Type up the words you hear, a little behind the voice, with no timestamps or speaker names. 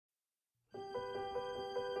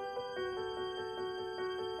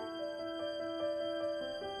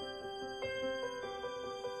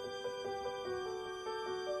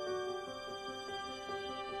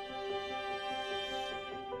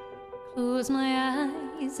Close my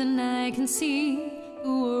eyes and I can see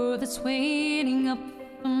the world that's waiting up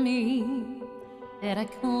for me, that I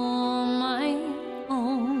call my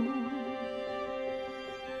own.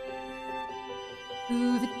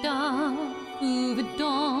 Through the dark, through the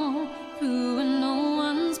dawn, through where no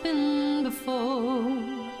one's been before,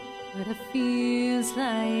 but it feels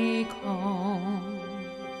like home.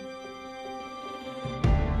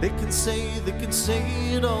 They can say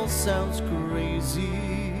it all sounds crazy.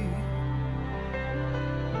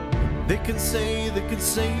 They can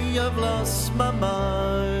say I've lost my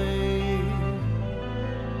mind.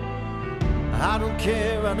 I don't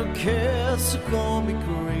care, so call me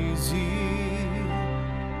crazy.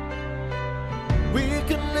 We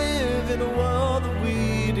can live in a world that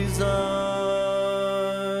we design.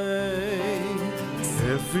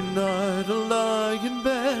 Every night I lie in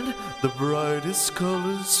bed, the brightest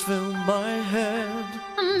colors fill my head.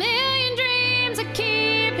 A million dreams are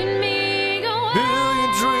keeping me going. A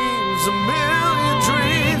million dreams.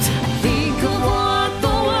 I think of what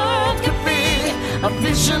the world could be, a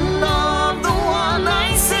vision of the one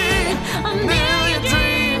I see. A million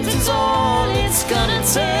dreams is all it's gonna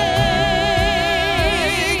take.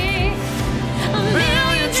 A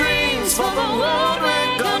million dreams for the world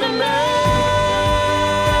we're gonna make.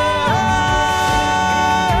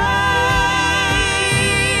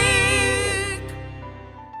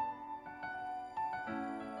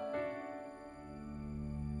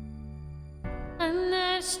 I'm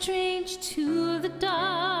not strange to the dark.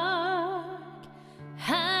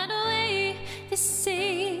 Hide away, they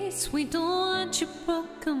say, sweet, don't want your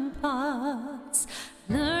broken parts.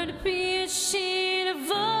 Learn to appreciate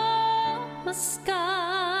of all my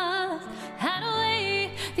scars. Hide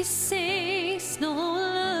away, they say, snow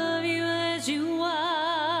will love you as you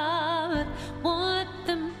are, but won't let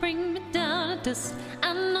them bring me down to dust.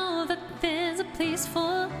 I know that there's a place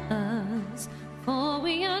for us, for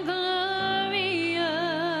we are glorious.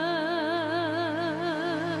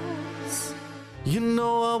 You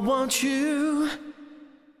know I want you.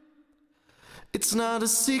 It's not a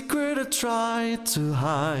secret I try to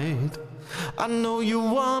hide. I know you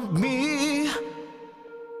want me,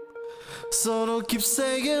 so don't keep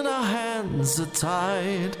saying our hands are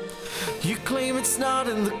tied. You claim it's not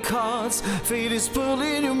in the cards. Fate is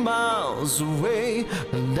pulling you miles away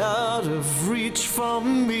and out of reach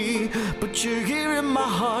from me, but you're here in my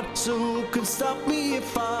heart, so who can stop me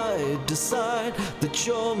if I decide that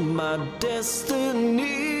you're my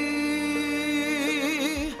destiny?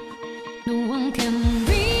 No one can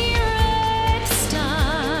rewrite the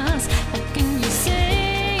stars. How can you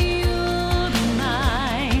say you'll be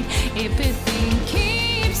mine? Everything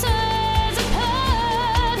keeps us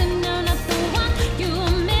apart, and I'm not the one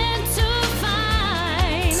you're meant to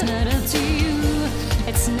find. It's not up to you,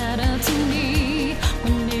 it's not up to me.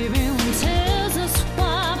 When everyone tells us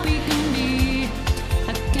what we can be,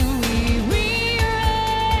 how can we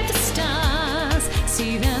rewrite the stars?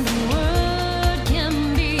 See that the world can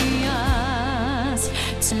be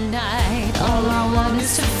tonight. All I want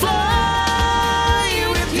is to fly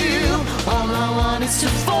with you. All I want is to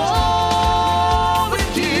fall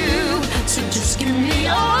with you. So just give me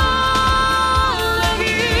all of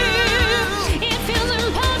you. It feels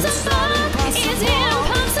impossible. It's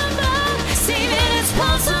impossible. Say that it's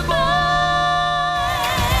possible.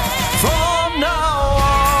 From now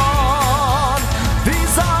on,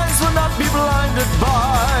 these eyes will not be blinded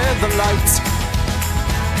by the light.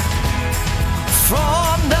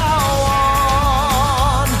 From now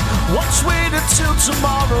on, watch, wait until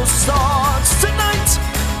tomorrow starts tonight.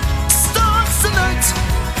 Starts tonight.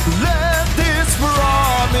 Let this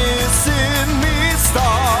promise in me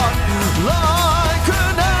start like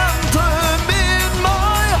an anthem in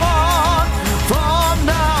my heart. From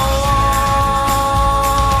now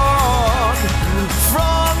on,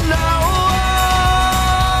 from now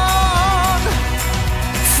on,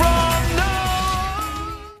 from now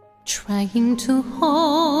on. Trying to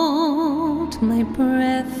hold my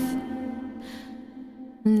breath,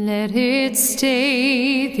 let it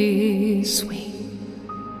stay this way.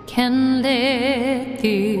 Can't let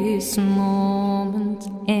this moment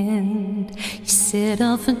end. You set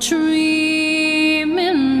off a dream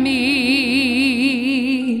in me,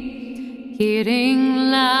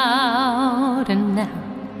 getting louder now.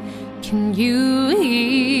 Can you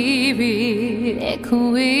hear it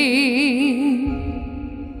echoing?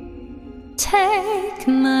 Take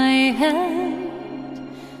my hand,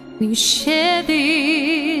 will you share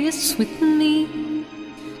this with me?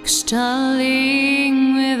 'Cause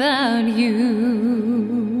darling, without you,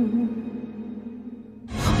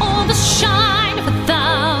 all the shine of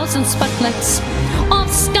 1,000 spotlights, all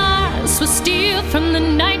the scars were steal from the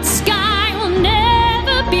night